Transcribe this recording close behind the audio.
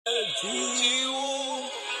Jiwo,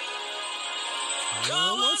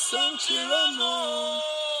 kawa sanchirano,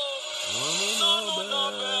 ono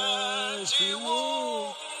nobe, jiwo,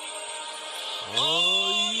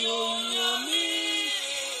 oyo yami,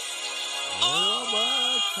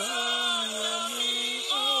 obata yami,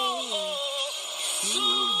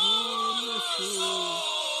 sugunusu,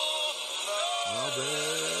 nobe,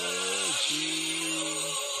 jiwo,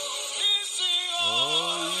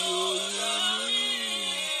 oyo yami,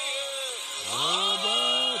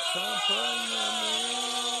 obata yami,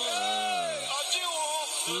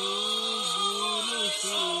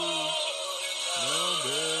 sugunusu,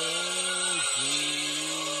 nobe,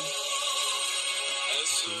 jiwo.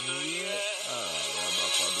 Sunuye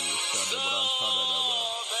Rabakadu Shadabran Padadaba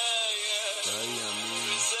Dayami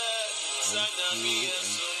Sunuye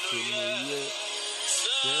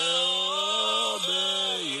Sebeye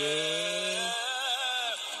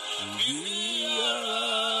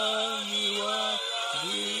Diyaraniwa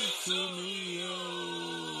Ditumiyo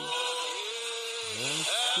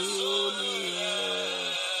Sunuye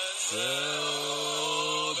Sebeye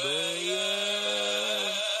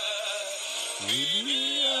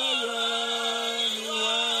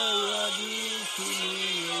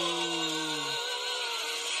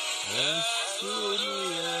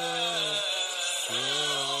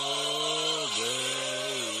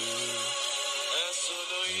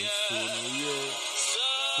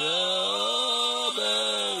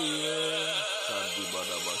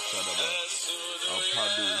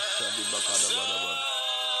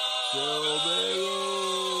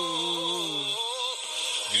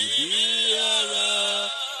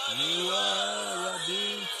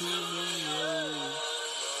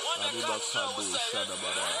Kado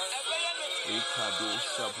Shadabara, Ekado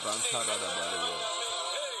Shabrantadabara,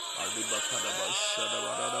 Adibakadaba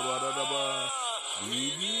Shadabara,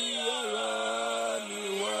 Vidiara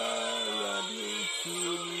Niwara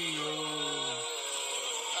Ditunio,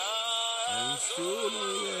 and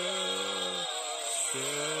Sunia,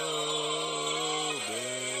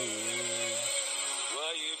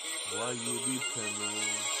 why you be penal,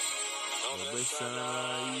 Obesana,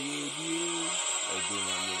 you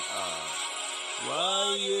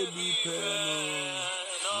why you be penal,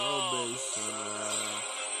 Obesana,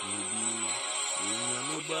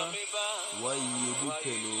 why you be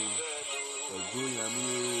penal,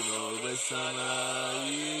 Obesana,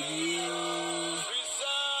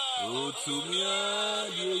 oh, to me,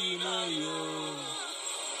 you know,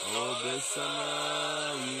 Obesana,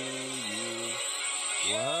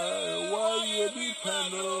 why you be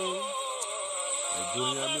penal?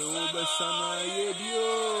 Egoyame Obesana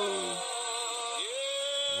Yedio.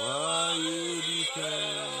 Why you be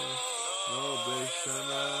penal?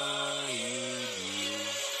 Obesana Yedio.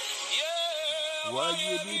 Why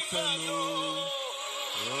you be penal?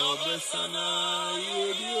 Obesana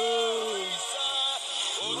Yedio.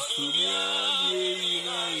 Osunia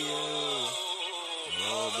Yedio.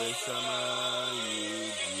 Obesana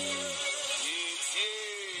Yedio.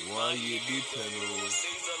 Why you be penal?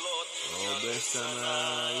 Obesana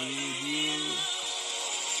Yedio.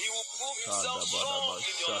 Kadabadaba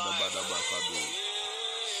Shadabadabakadu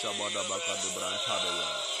Shabadabakadu Brantadaya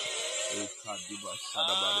Ekadiba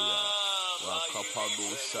Shadabadia Wakapado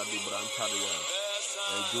Shadi Brantadaya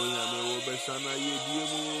Egoyame Obesana Yedio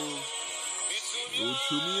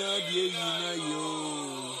Utumia Diena Yo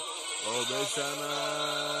Obesana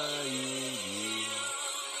Yedio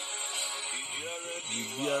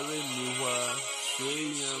Bibiare Niwa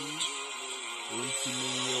Seyam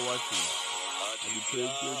Untimiye Wati the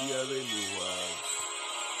page of the Avenue.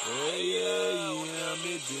 Hey,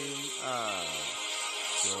 meeting.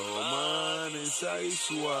 So man is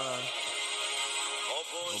Aiswa.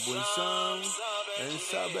 Obunsan and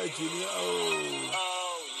Sabbath Junior.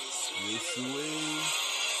 Yes,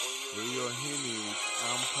 with your hymning,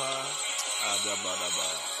 Ampa Adabadaba.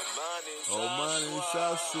 Oh man is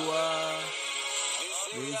Aswa.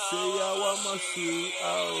 They say Awamasu.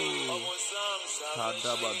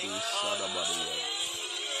 Kadabadu Shadabadu.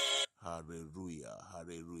 Hallelujah,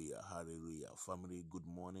 hallelujah, hallelujah. Family, good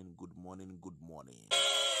morning, good morning, good morning.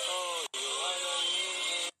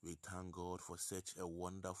 We thank God for such a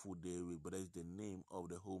wonderful day. We bless the name of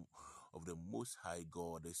the home of the Most High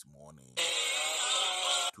God this morning.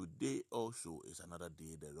 Today also is another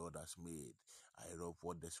day the Lord has made. I love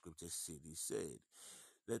what the scripture said. He said,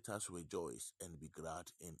 let us rejoice and be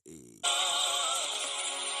glad in it.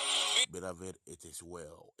 Beloved, it is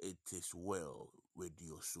well. It is well with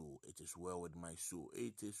your soul. It is well with my soul.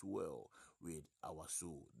 It is well with our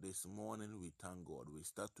soul. This morning we thank God. We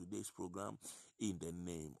start today's program in the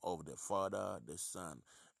name of the Father, the Son,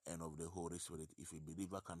 and of the Holy Spirit. If a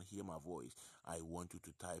believer can hear my voice, I want you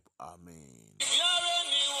to type Amen.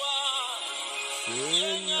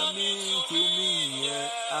 Say Amen to me, yeah.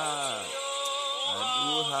 And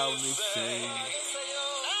you have me sing.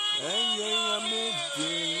 And yeah, me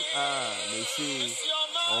say,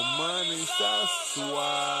 oh man is a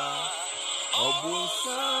swa.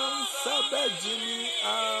 Obunsan sabajini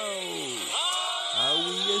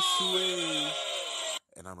awi yesue.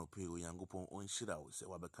 And I know pay Yankopon on shira say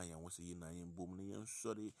Wabaka yan was a nine boom and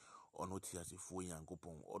sorry or not as if we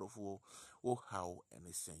Yankopon or for how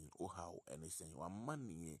anything, how anything, one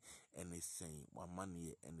money anything, one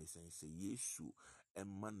money anything, say Yesu and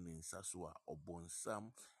money saswa or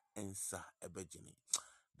bonsam and sa ebejini.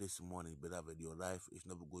 This morning, beloved, your life is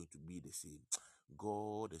never going to be the same.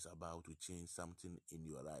 God is about to change something in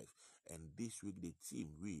your life. And this week, the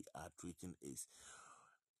theme we are treating is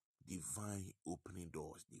divine opening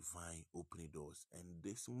doors, divine opening doors. And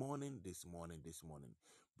this morning,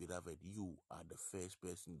 beloved, you are the first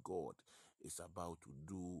person God is about to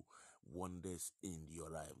do wonders in your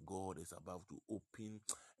life. God is about to open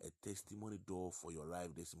a testimony door for your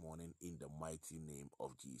life this morning in the mighty name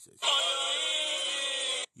of Jesus.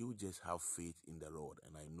 You just have faith in the Lord,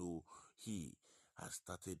 and I know He has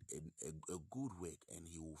started a good work, and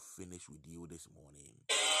He will finish with you this morning.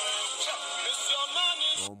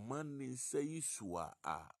 Money say sua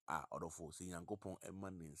orofo say yankopon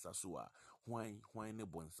emane nsasua hwan ne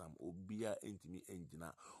bonsam obia entimi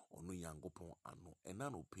engina ono yankopon ano ena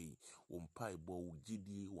no pay wo mpai bo wo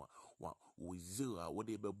gidi wa wo zira wo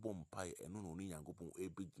de bebo mpai eno no yankopon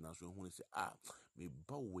ebegina so hu se me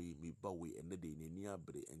bawe ene de nani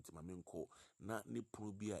abre entima menko na ne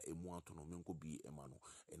punu bia emu ato no menko bi ema no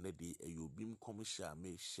ene de eyobim komisha me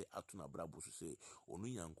hye ato na brabo so se onu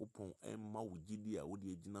yankopon emma wo gidi a wo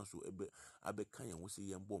de gina so abeka yan wo se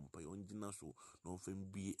yembo mpa yon gina so no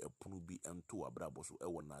fem bi epunu bi ento abrabo so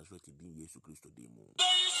ewo Nazareth din Yesu Kristo din mu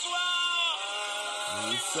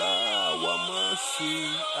Isa wa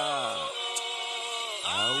masi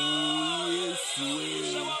au Yesu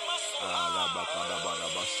arabakada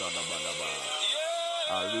baraba shada baraba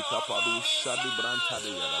alika padu shadi branta de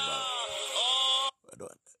yaraba.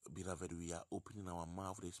 Beloved, we are opening our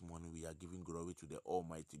mouth this morning. We are giving glory to the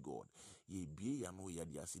Almighty God. Ye be ya no ya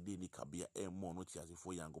dia side ni kabia mo no tiase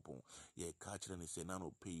fo yankopon. Ye ka kire ne se na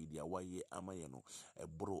no pay dia waye amaye no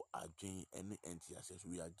ebro adwen ene entiase.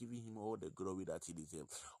 We are giving him all the glory that he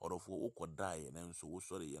deserves. Orofo ukodai na nso wo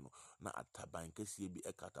sori ye no na ataban kese bi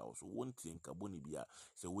ekata wo so wonti nkaboni bia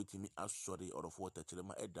se wetimi asori orofo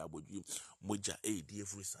tachirema eda abodwi moja die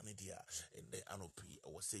furu sane dia ende anopi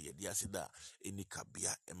wo se ye dia sida eni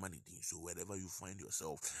kabia emanidin. So wherever you find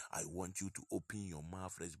yourself, I want you to open your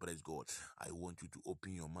mouth. Let's bless God. I want you to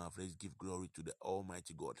open your mouth. Let's give glory to the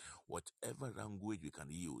Almighty God. Whatever language we can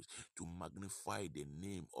use to magnify the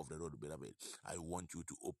name of the Lord, beloved, I want you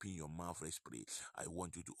to open your mouth. Let's pray. I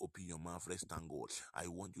want you to open your mouth. Let's thank God. I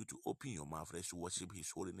want you to open your mouth. Let's worship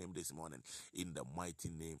His holy name this morning in the mighty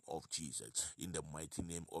name of Jesus. In the mighty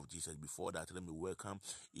name of Jesus. Before that, let me welcome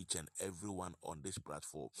each and everyone on this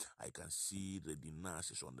platform. I can see the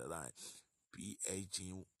Dinas is on the line. PHUSVNGR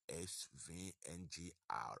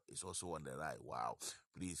is also on the right. Wow.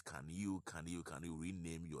 Please, can you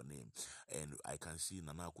rename your name? And I can see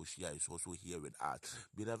Nana Kushia is also here with us.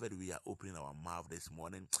 Beloved, we are opening our mouth this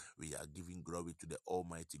morning. We are giving glory to the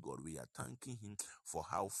Almighty God. We are thanking Him for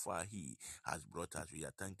how far He has brought us. We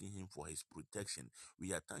are thanking Him for His protection.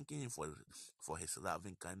 We are thanking Him for His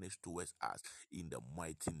loving kindness towards us in the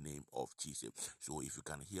mighty name of Jesus. So if you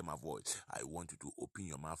can hear my voice, I want you to open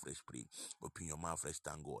your mouth, let's pray. Open your mouth, let's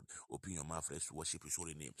thank God. Open your mouth, let's worship His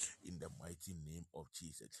holy name in the mighty name of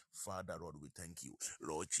Jesus. Father, Lord, we thank you.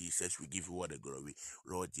 Lord Jesus, we give you all the glory.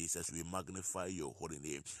 Lord Jesus, we magnify your holy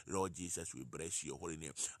name. Lord Jesus, we bless your holy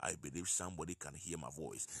name. I believe somebody can hear my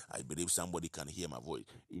voice. I believe somebody can hear my voice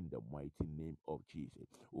in the mighty name of Jesus.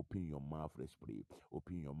 Open your mouth, let's pray.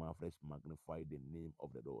 Open your mouth, let's magnify the name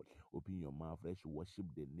of the Lord. Open your mouth, let's worship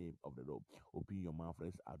the name of the Lord. Open your mouth,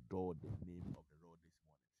 let's adore the name of the Lord this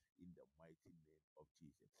morning in the mighty name of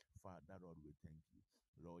Jesus. Father, Lord, we thank you.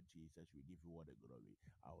 Lord Jesus, we give you all the glory.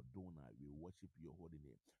 Our donor, we worship your holy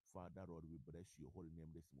name. Father, Lord, we bless your holy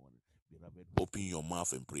name this morning. Beloved, open your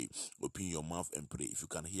mouth and pray. Open your mouth and pray. If you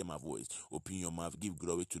can hear my voice, open your mouth. Give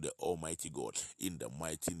glory to the Almighty God in the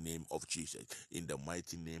mighty name of Jesus. In the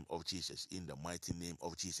mighty name of Jesus. In the mighty name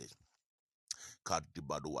of Jesus.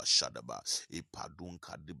 Kadibadua Shadaba, Ipadun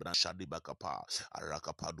Kadibran Shadibakapa,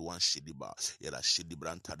 Arakapaduan Shidiba, Yera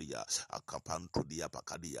Shidibrantadia, Akapantudia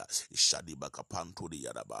Pakadia,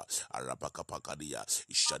 Ishadibakapantudia Yadaba, Arapakapakadia,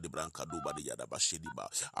 Ishadibrankaduba Yadaba Shidiba,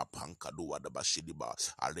 Apankadua Daba Shidiba,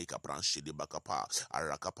 Areka Pran Shidibakapa,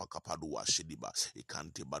 Arakapakapadua Shidiba,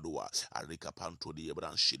 Ikantibadua, Arika Pantudia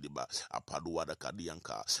Bran Shidiba, Apadua da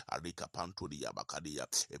Kadianka, Arika Pantudia Bakadia,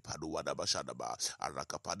 Epadua da Bashadaba,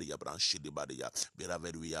 Arakapadia Bran Shidibadia.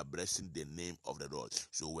 Beloved, we are blessing the name of the Lord.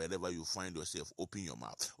 So wherever you find yourself, open your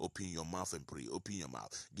mouth and pray. Open your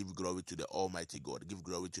mouth. Give glory to the Almighty God. Give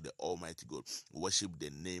glory to the Almighty God. Worship the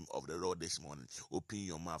name of the Lord this morning. Open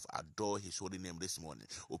your mouth. Adore His holy name this morning.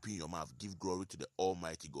 Open your mouth. Give glory to the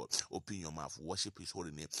Almighty God. Open your mouth. Worship His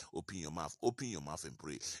holy name. Open your mouth. Open your mouth and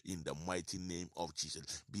pray in the mighty name of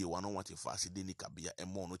Jesus. Be one on what if I see Deni Kabia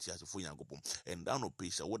and more notice for Yankopon and down on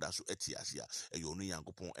pace. What does Etiasia? A Yonu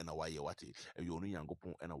Yankopon and a way what ɛyɛ ɔno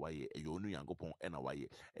Nyankopɔn ɛna wayɛ ɛyɛ ɔno Nyankopɔn ɛna wayɛ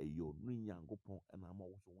ɛyɛ ɔno Nyankopɔn ɛna ama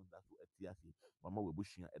wo so wonda so ɛte ase wama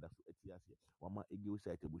wabusua ɛda so ɛte ase wama egeo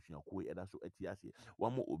site abusua koe ɛda so ɛte ase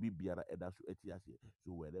wama obi biara ɛda so ɛte ase.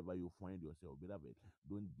 So wherever you find yourself, beloved,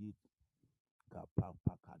 don't get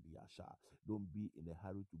don't be in a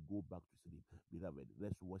hurry to go back to sleep. Beloved,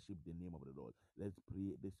 let's worship the name of the Lord. Let's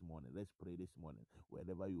pray this morning. Let's pray this morning.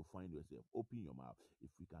 Wherever you find yourself, open your mouth. If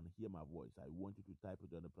you can hear my voice, I want you to type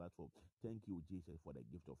it on the platform. Thank you, Jesus, for the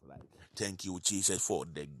gift of life. Thank you, Jesus, for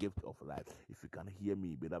the gift of life. If you can hear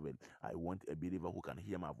me, beloved, I want a believer who can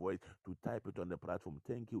hear my voice to type it on the platform.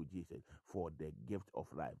 Thank you, Jesus, for the gift of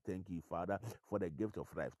life. Thank you, Father, for the gift of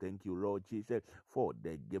life. Thank you, Lord Jesus, for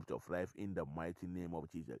the gift of life in the mighty name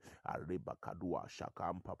of Jesus. Arebakadua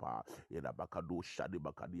Shakam Papa, Erabakado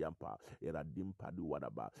Shadibakadiampa, Eradimpadu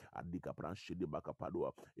Wadaba, Adika Pranshidi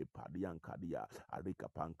Bakapadua, Epadian Kadia, Arika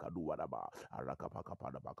Pankadu Wadaba,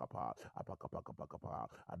 Arakapakapadabakapa, Apakapakapakapa,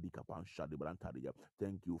 Adika Panshadi Brantadia.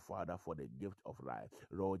 Thank you, Father, for the gift of life.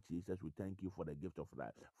 Lord Jesus, we thank you for the gift of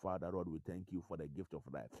life. Father, Lord, we thank you for the gift of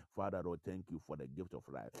life. Father, Lord, thank you for the gift of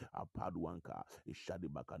life. Apaduanka,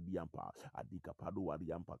 Ishadibakadiampa, Adika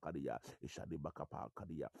Paduadiampa Kadia, Ishadibakapa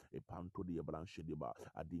Kadia, Epantodia Branchidiba,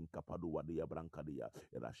 Adinka Paduadia Brancadia,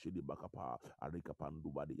 Erashidi Bakapa, Arika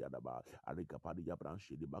Pandubadia Daba, Arika Padia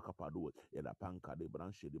Branchidibakapadu, Erapanka de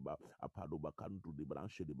Branchidiba, Apadubakantu de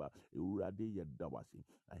Branchidiba, Uradi Yadawasi,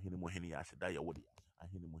 Ahinimuhini Asidaya Wodia.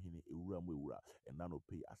 Ahini muhini ewura mu ewura ɛna no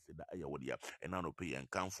pay aseda ɛyɛ wodia ɛna no pay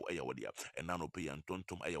nkanfo ɛyɛ wodia ɛna no pay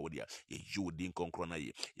ntontom ɛyɛ wodia ye judi nkonkro na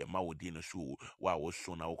ye ye ma wodi no so wa wo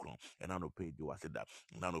so na wokron ɛna no pay je waseda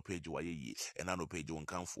ɛna no pay je waye yi ɛna no pay je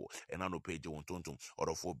nkanfo ɛna no pay je ntontom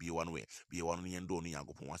orofo bi wanu bi wanu yen do no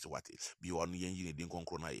Yakopon wase wate bi wanu yen yi ne din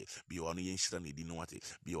konkro na ye bi wanu yen hyira ne din no wate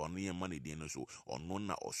bi wanu yen ma ne din no so ɔno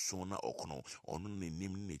na ɔso na ɔkono ɔno ne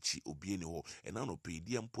nim ne chi obie ne ho ɛna no pay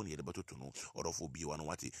di ampo ne de betoto no orofo bi wanu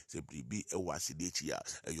wate se bribi ɛwɔ aside chi a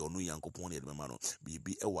ɛyɛ ɔno Yankopon ne de bema no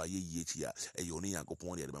bibi ɛwɔ ayɛ yie chi a ɛyɛ ɔno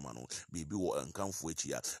Yankopon ne de bema no bibi wɔ nkanfo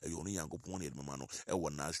chi a ɛyɛ ɔno Yankopon ne de bema no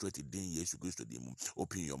ɛwɔ Nazareth din Yesu Kristo din mu.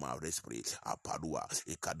 Open your mouth, let's pray. Apadua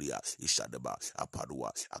ekadia ishadeba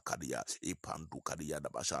apadua akadia ipandu kadia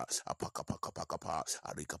dabasha apakapakapakapa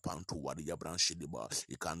arikapantu wadia branchidiba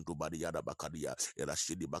ikandu badia dabakadia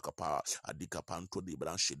erashidibakapa adikapantu di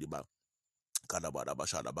branchidiba Kadabada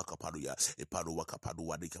Bashada Bakapaduya, Epaduwa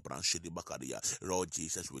Kapadua de Kabranshidi Bakadia. Lord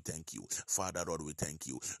Jesus, we thank you. Father, Lord, we thank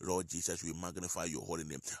you. Lord Jesus, we magnify your holy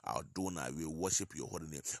name. Our donor, we worship your holy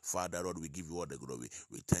name. Father, Lord, we give you all the glory.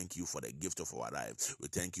 We thank you for the gift of our life. We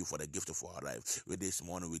thank you for the gift of our life. With this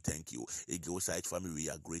morning, we thank you. Eagleside family, we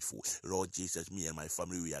are grateful. Lord Jesus, me and my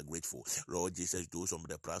family, we are grateful. Lord Jesus, those on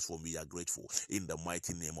the platform, we are grateful. In the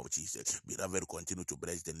mighty name of Jesus. Beloved, continue to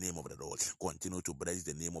bless the name of the Lord. Continue to bless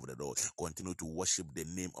the name of the Lord. Continue to worship the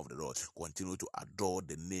name of the Lord. Continue to adore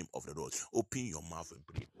the name of the Lord. Open your mouth and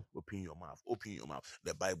pray. Open your mouth. Open your mouth.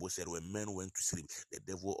 The Bible said when men went to sleep, the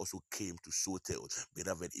devil also came to sow tares.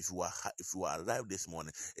 Beloved, if you are alive this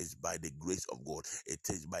morning, it's by the grace of God. It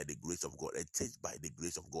is by the grace of God. It is by the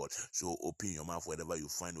grace of God. So open your mouth wherever you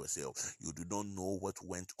find yourself. You do not know what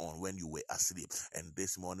went on when you were asleep. And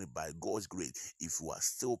this morning, by God's grace, if you are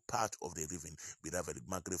still part of the living, beloved,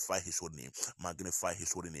 magnify his holy name. Magnify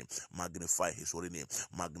his holy name. Magnify his holy name.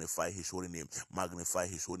 Magnify his holy name. Magnify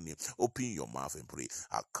his holy name. Open your mouth and pray.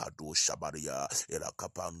 Ikado Shabaria,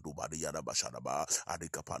 Erakapandu Badia Bashadaba,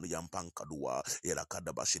 Adikapani Yampankadua,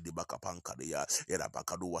 Erakadaba Shidibaka Pankadia,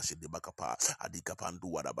 Erabakadua Shidibakapa,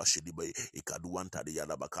 Adikapandu Wadabashidibe, Ikaduanta de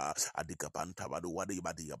Yadabaka, Adikapantavadu Wadi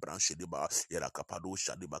Badia Branchidiba, Erakapadu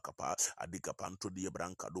Shadibakapa, Adikapantu de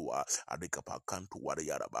Brankadua, Adikapakantu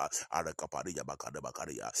Wadiaraba, Arakapadi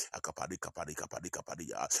Yabakadabakaria, Akapadi Kapadi Kapadi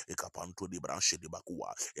Kapadia, Ekapantu de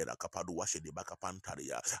Branchidibakua, Erakapadu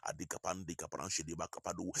Washidibakapantaria, Adikapandi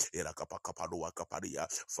Kapranchidibakapadu, Erakapakapadu Akapadia.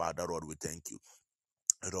 Father Lord, we thank you.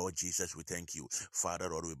 Lord Jesus, we thank you. Father,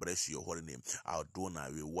 Lord, we bless your holy name. Our donor,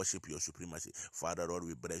 we worship your supremacy. Father, Lord,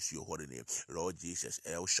 we bless your holy name. Lord Jesus,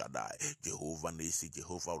 El Shaddai, Jehovah Nisi,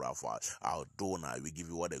 Jehovah Rapha, our donor, we give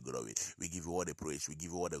you all the glory. We give you all the praise. We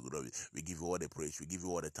give you all the glory. We give you all the praise. We give you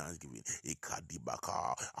all the thanksgiving.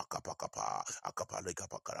 Ikadibaka, akapakapa,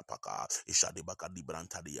 akapalekapakarapaka, ishadibaka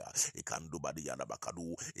dibrantadia, ikandubadi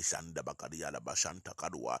bakadu, ishandabakadi bashanta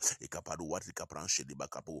kadua, ikapadu watika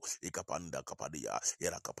pranshidibakapu, ikapanda kapadia,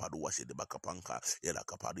 Erakapadu Washidibakapanka,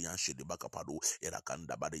 Erakapadian Shidibakapadu,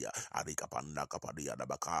 Erakanda Badia, Arikapanda Kapadia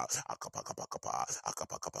Dabaka, Akapakapakapa,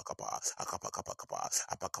 Akapakapakapa, Akapakapakapa,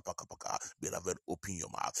 Apakapakapaka. Beloved, open your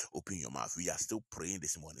mouth, open your mouth. We are still praying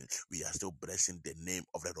this morning. We are still blessing the name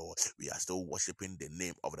of the Lord. We are still worshiping the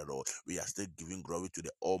name of the Lord. We are still giving glory to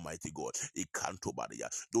the Almighty God. Ikantobadia.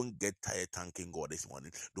 Don't get tired thanking God this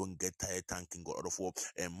morning. Don't get tired thanking God. Therefore,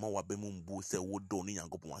 and more bemumbu se wodoni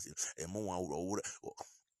yangoponwasi, and more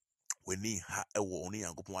Weni ha ewo oni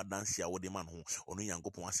yankopon adanse a wode man ho oni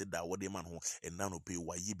yankopon aseda a wode man ho enna no pe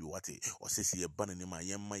wayi bi wate osese e ban ne ma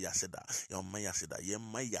yemma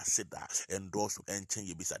yemma yaseda endorse enchen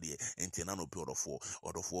ye bisade enti na no pe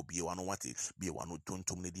odofo bie wano wate bie wano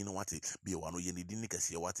tontom ne din wate bie wano ye ne din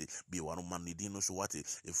kase wate bie wano man ne din no so wate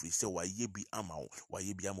efri se wayi bi ama wo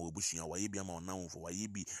wayi bi ama obusua wayi bi ama onanfo wayi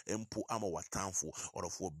bi empo ama watanfo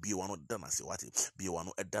odofo bie wano danase wate bie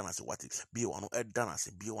wano edanase wate bie wano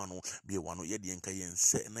edanase bie wano ye de nka yen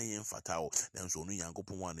se na yen fatao nanso no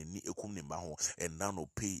yankopon wa ni ekum ne mba ho enna no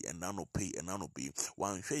pay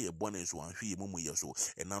wan hwe ye bone so wan hwe ye mumu ye so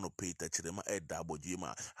enna no pay ta kirema eda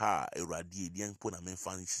abodwema ha ewrade de mpo na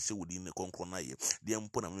memfa nhye wodi ne konkro na ye de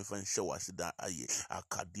mpo na memfa nhye wasida aye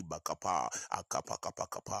akadi bakapa akapa kapa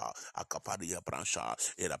kapa akapa de ya brancha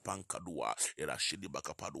era pankadua era shidi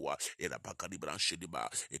bakapadua era pakadi branche de ba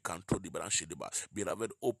e kanto di branche de ba.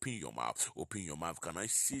 Beloved, open your mouth. Open your mouth. Can I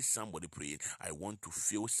see somebody praying? I want to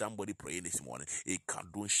feel somebody praying this morning. A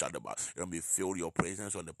kadun shadaba. Let me feel your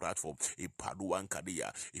presence on the platform. A paduan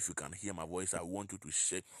kadia. If you can hear my voice, I want you to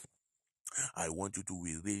say, I want you to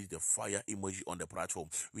release the fire emoji on the platform.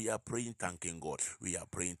 We are praying, thanking God. We are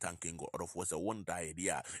praying, thanking God. Out of what's a one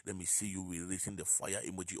idea. Let me see you releasing the fire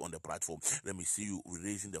emoji on the platform. Let me see you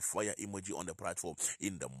releasing the fire emoji on the platform.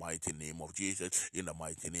 In the mighty name of Jesus. In the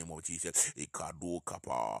mighty name of Jesus. Ikadu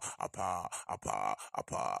kapa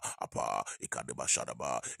apa ikadeba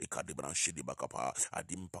shadaba ikadebran shidiba kapa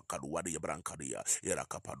adim pakadu wadi brankadia era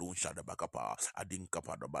kapadun shadaba kapa adin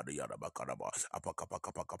kapada badi yada bakadaba apa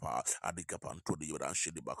kapa adikapanto di yodan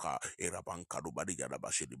shidibaka era bankadu badi yada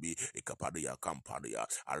bashidibi ikapadia kampadia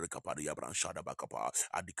arikapadia branchada bakapa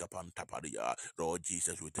adikapantapadia. Lord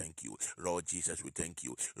Jesus, we thank you. Lord Jesus, we thank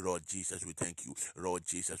you. Lord Jesus, we thank you. Lord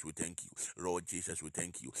Jesus, we thank you. Lord Jesus, we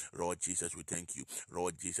thank you. Lord Jesus, we thank you.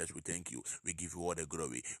 Lord Jesus, we thank you. We give you all the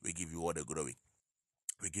glory. We give you all the glory.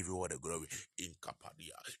 We give you all the glory. In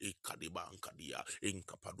Kapadia, in Kadiba Ankadia, in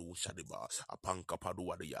Kapadu Shadiba, upon Kapadu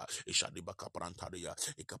Wadia, Ishadiba Kaprantadia,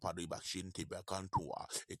 Ikapadiba Shinti Bakantua,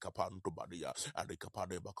 Ikapantu Badia,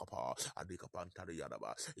 Adikapade Bakapa, Adikapantadia,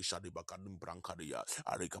 Ishadiba Kadim Brankadia,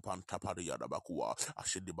 Adikapantapadia Bakua,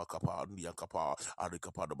 Ashidiba Kapa, Niakapa,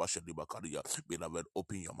 Adikapada Bashadiba Kadia. Beloved,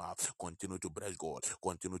 open your mouth, continue to bless God,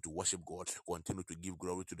 continue to worship God, continue to give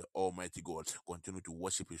glory to the Almighty God, continue to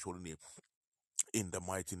worship His holy name. In the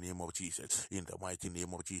mighty name of Jesus, in the mighty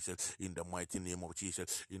name of Jesus, in the mighty name of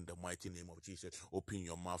Jesus, in the mighty name of Jesus, open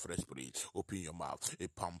your mouth, respirate, open your mouth, a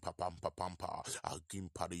pampa pampa pampa, a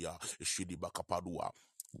gimpadia, a shidi bakapadua.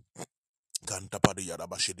 Kantapadi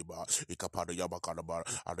Yadabashidiba, Ikapadi Yabakadaba,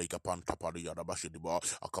 Arikapantapadi Yadabashidiba,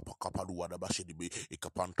 Akapakapadu Adabashidibi,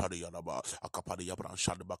 Ikapantadi Yadaba, Akapadi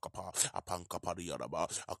Yabranshadabakapa, Apankapadi Yadaba,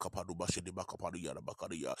 Akapadu Bashidiba Kapadi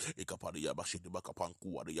Yadabakadia, Ikapadi Yabashidiba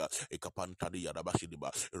Kapankuadia, Ikapantadi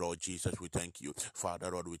Yadabashidiba. Lord Jesus, we thank you.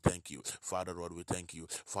 Father, Lord, we thank you. Father, Lord, we thank you.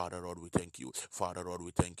 Father, Lord, we thank you. Father, Lord,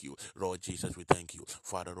 we thank you. Lord Jesus, we thank you.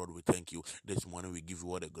 Father, Lord, we thank you. This morning we give you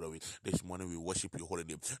all the glory. This morning we worship your holy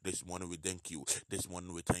name. This morning we thank you. This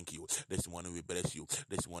morning we thank you. This morning we bless you.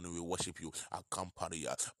 This morning we worship you.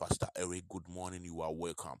 Akamparia. Pastor Eric, good morning. You are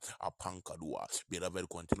welcome. Apankadua. Beloved,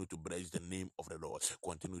 continue to bless the name of the Lord.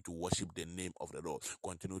 Continue to worship the name of the Lord.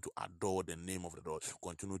 Continue to adore the name of the Lord.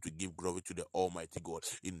 Continue to give glory to the Almighty God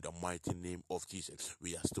in the mighty name of Jesus.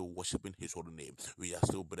 We are still worshiping His holy name. We are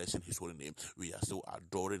still blessing His holy name. We are still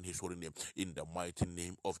adoring His holy name in the mighty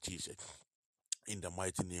name of Jesus. In the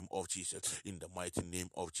mighty name of Jesus, in the mighty name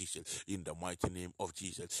of Jesus, in the mighty name of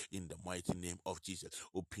Jesus, in the mighty name of Jesus.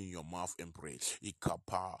 Open your mouth and pray.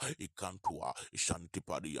 Ikapa, ikantua,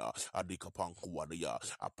 ishantipadia, adikapankuadia,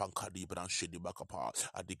 apankadi branshidibakapa,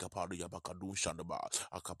 adikapadia bakadun shandaba,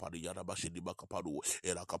 akapadia rabashidibakaparu,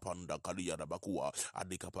 erakapanda kadia rabakua,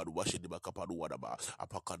 adikapadu washidibakapadu wadaba,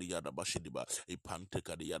 apakadia rabashidiba,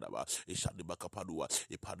 ipantekadia raba, ishadibakapadua,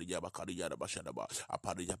 ipadia bakadia rabashadaba,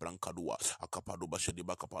 aparia brankadua, akapadu bashedi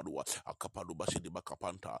bakapadua, akapadu bashedi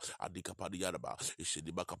bakapanta, adikapadi yaraba,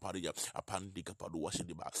 ishedi bakapadia, apandi kapadu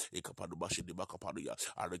washediba, ekapadu bashedi bakapadia,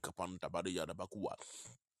 arekapanta badi yarabakua.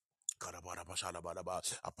 Karabara bashala baraba,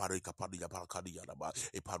 apare kapadia parakadia raba,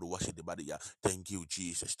 epadu washedi badia. Thank you,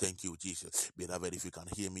 Jesus. Thank you, Jesus. Beloved, if you can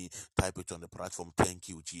hear me, type it on the platform. Thank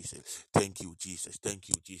you, Jesus. Thank you, Jesus. Thank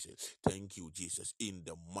you, Jesus. Thank you, Jesus. In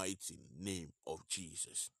the mighty name of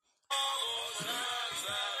Jesus.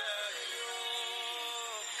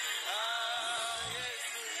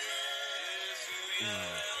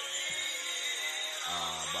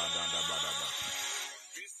 Badanda badaba.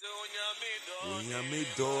 Unyame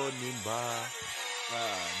doni ba.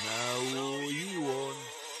 Now you won.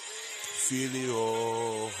 Feel it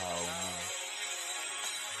all how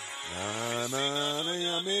na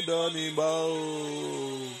yame doni ba.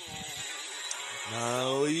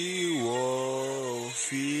 Now you won.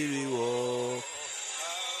 Feel it all.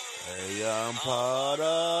 Ayam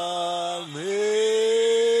para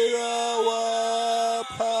mera wa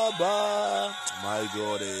paba. My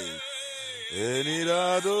God,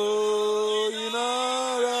 Enirado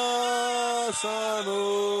inara sano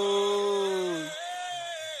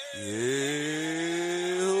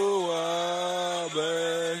Yehowa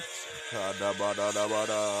bet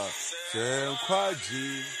kadabada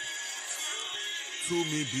senkwaji to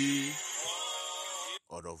me be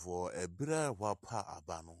odofo ebra wapa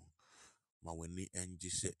abano ma weni enji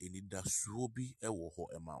se enida suobi ewo ho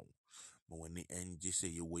ema wo ma weni enji se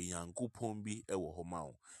ye we yankopon bi ewo ho ma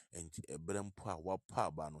wo enti ebra mpo a wapa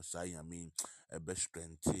abano sa yame ebe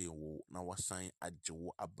strength wo na wasan agye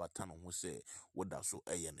wo abata no ho se woda so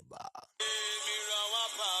eye ne ba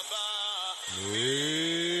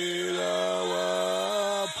Mira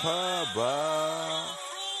wapa ba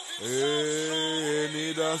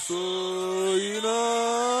enida so ina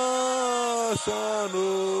sano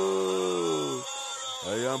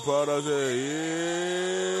I am para se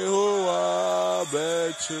Yehowa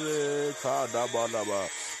betre kadabadaba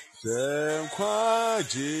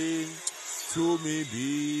senkwaji to me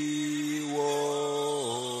be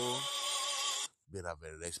wo.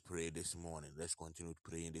 Beloved, let's pray this morning. Let's continue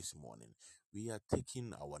praying this morning. We are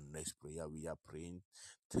taking our next prayer. We are praying,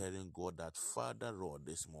 telling God that, Father, Lord,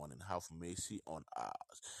 this morning, have mercy on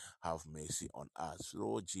us. Have mercy on us.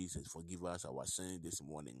 Lord Jesus, forgive us our sins this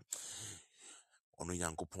morning. Ono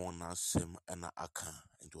yankopon na sem na aka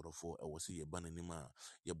ntorofo e wose ye bananima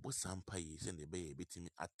ye bosampa yi se ne be ye betimi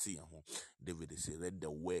ate ho. David said, let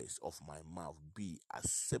the words of my mouth be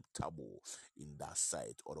acceptable in that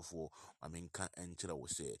sight. Orofo mamenka enchira wo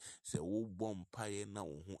se wo bompa ye na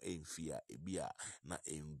wo ho emfia ebia na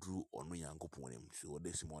endru ono yankopon em. So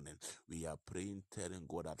this morning we are praying, telling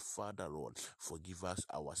God that, Father Lord, forgive us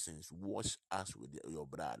our sins, wash us with your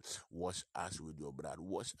blood, wash us with your blood,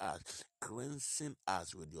 wash us, cleansing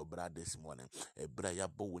us with your blood this morning. Ebra ya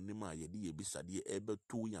bo wonima ye di ebisade ebe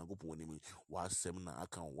to yankopon nim wasem na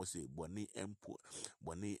aka wo se boni empo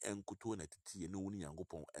boni enkuto na titi ne woni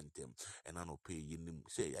yankopon entem ena no pe yenim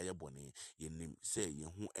se ya ye boni yenim se ye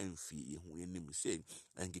hu emfi ye hu yenim se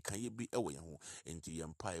enkeka ye bi ewo ye hu enti ye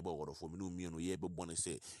mpa e bo worofo me no mienu ye be boni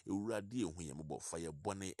se ewurade ye hu ye mbo fa ye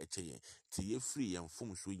boni eche ye ti ye free ye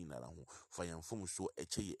mfom so yinara ho fa ye mfom so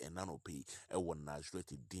eche ye ena no pe ewo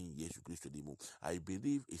Nazareth din Yesu Christo dimu. I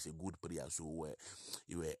believe it's a good prayer. So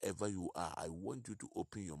wherever you are, I want you to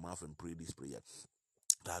open your mouth and pray this prayer.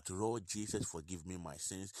 That Lord Jesus, forgive me my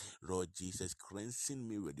sins. Lord Jesus, cleansing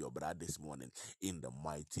me with your blood this morning in the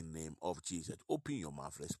mighty name of Jesus. Open your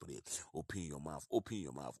mouth, let's pray. Open your mouth, open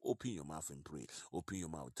your mouth, open your mouth and pray. Open your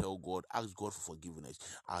mouth. Tell God, ask God for forgiveness.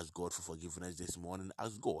 Ask God for forgiveness this morning.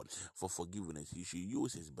 Ask God for forgiveness. He should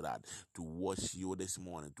use his blood to wash you this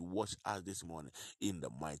morning, to wash us this morning in the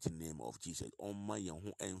mighty name of Jesus. On my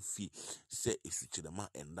young and feet, say isuchirema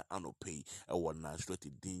and the anopay. I want to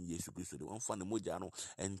din Yesu Christ. The one fan the mojano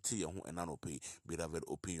and tea and anopay. Beloved,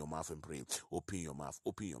 open your mouth and pray. Open your mouth,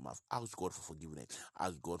 open your mouth. Ask God for forgiveness.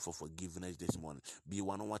 Ask God for forgiveness this morning. Be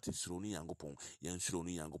one on what is Roni Yangopon, Yan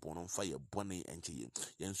Shroni Yangopon on fire, Bonnie and Tea,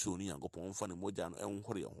 Yan Shroni Yangopon, on funny mojano and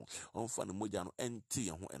Horio, on funny mojano and tea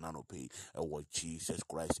and anopay. A word Jesus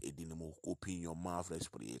Christ, a dynamo. Open your mouth, let's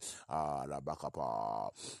pray. Ah, la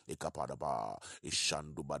bakapa, a kapadaba, a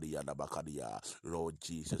shandu badia, la bakadia. Lord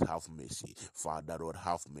Jesus, have mercy. Father, Lord,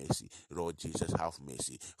 have mercy. Lord Jesus, have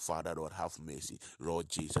mercy. Father, Lord, have mercy. Lord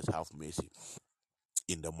Jesus, have mercy.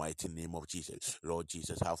 In the mighty name of Jesus, Lord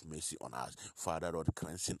Jesus, have mercy on us. Father, Lord,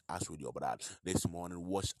 cleansing us with your blood. This morning,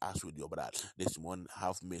 wash us with your blood. This morning,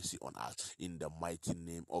 have mercy on us. In the mighty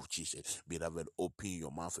name of Jesus, beloved, open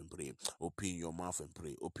your mouth and pray. Open your mouth and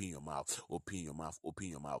pray. Open your mouth. Open your mouth. Open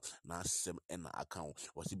your mouth. Now, sem and account.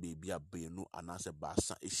 Was it baby a benu and as a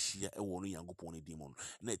basa is sheer a one yangoponi demon.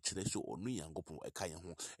 Net so or no yangopo a kayan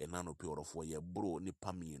home and nano pure for your bro ni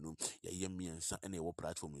pamino. Ya yemi and sa and a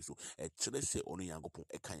platform so a chile only yankopon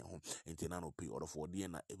a kayan home and tenano pay or for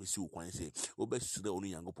Diana ebesu quine say obes the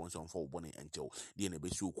only yankopon son for bonnet and joe Diana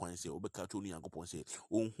besu quine say obecatuni yankopon say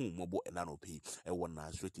on whom mobile and nano pay a one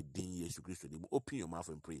nas rated din years to Christ. Open your mouth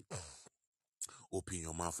and pray. Open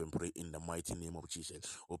your mouth and pray in the mighty name of Jesus.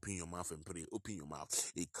 Open your mouth and pray. Open your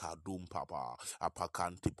mouth. Ikadum papa.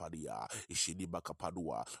 Apakanti padia. Ishidiba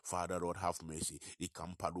kapadua. Father Lord, have mercy.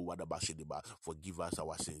 Ikampadua da bashidiba. Forgive us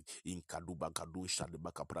our sins. In kaduba kadun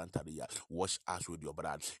shadiba kaprantaria. Wash us with your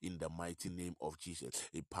blood in the mighty name of Jesus.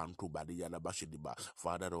 Ipantu badia da bashidiba.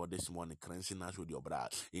 Father Lord, this morning cleansing us with your blood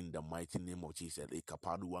in the mighty name of Jesus.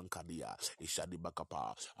 Ikapadu kadia. Ishadiba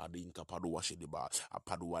kapa. Adin kapadua shidiba.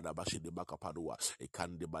 Apadua da bashidiba kapadua.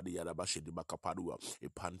 Ekande badia da bashidiba kapadua.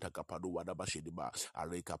 Epanta kapadua da bashidiba.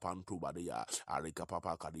 Areka pantu badia. Areka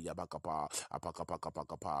papa kadia bakapa.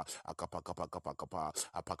 Apakapakapakapa. Akapakapakapakapa.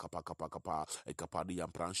 Apakapakapakapa. Ekapadia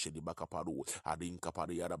pranshediba kapadu. Adin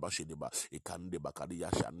kapadia da bashidiba. Ekande bakadia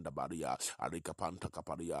shanda badia. Areka panta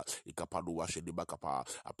kapadia. Ekapadua shediba kapa.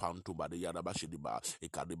 Apantu badia da bashidiba.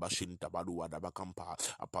 Ekadiba shinta badua da bakampa.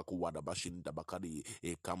 Apakuwa da bashinta bakadi.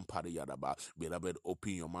 Ekampadia da ba. Beloved,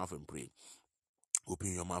 open your mouth and pray.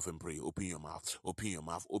 Open your mouth and pray. Open your mouth. Open your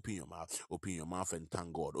mouth. Open your mouth. Open your mouth and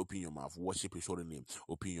thank God. Open your mouth. Worship his holy name.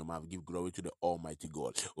 Open your mouth. Give glory to the Almighty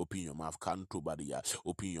God. Open your mouth. Canto badia.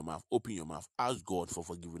 Open your mouth. Open your mouth. Ask God for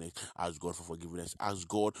forgiveness. Ask God for forgiveness. Ask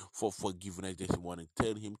God for forgiveness this morning.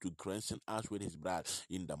 Tell him to cleanse us with his blood.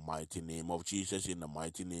 In the mighty name of Jesus. In the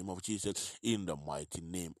mighty name of Jesus. In the mighty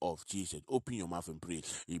name of Jesus. Open your mouth and pray.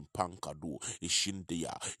 In pankadu.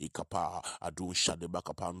 Ishindia. Ikapa. Adun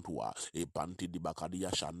shadebaka pantua. E panti di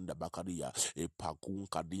bakadia shanda bakadia. E pakun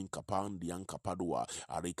kadin kapan dian kapadua.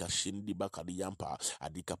 Arika shindi bakadiampa.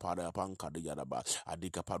 Adika pada pankadia daba.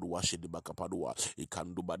 Adika padua shidi bakapadua. E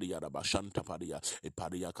kandu badia daba shanta padia. E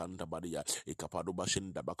padia kanta badia. E kapadu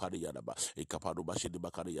bashinda bakadia daba. E kapadu bashidi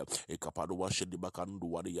bakadia. E kapadu bashidi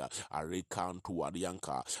bakandu wadia. Arikantu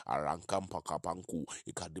wadianka. Arankampa kapanku.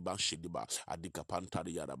 E kadiba shidiba. Adika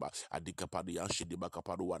pantadia daba. Adika padia shidiba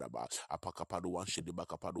kapadua daba. Apakapadua shidiba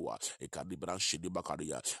kapadua. Ekadibran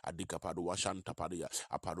shidibakaria, Adikapadua Shantapadia,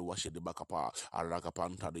 Apadua Shidibakapa,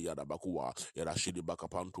 Arakapantadia Bakua,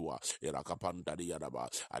 Erashidibakapantua, Erakapantadia Daba,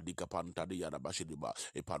 Adikapantadia Bashidiba,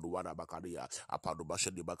 Epadua Bakaria, Apaduba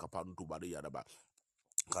Shidibakapantu Badia Daba.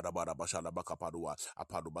 Kadabara bashada bakapadua,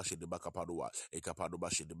 apadu bashidi bakapadua, ekapadu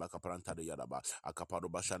bashidi bakapranta de yadaba, akapadu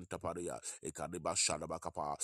bashanta paria, ekadiba shada bakapa,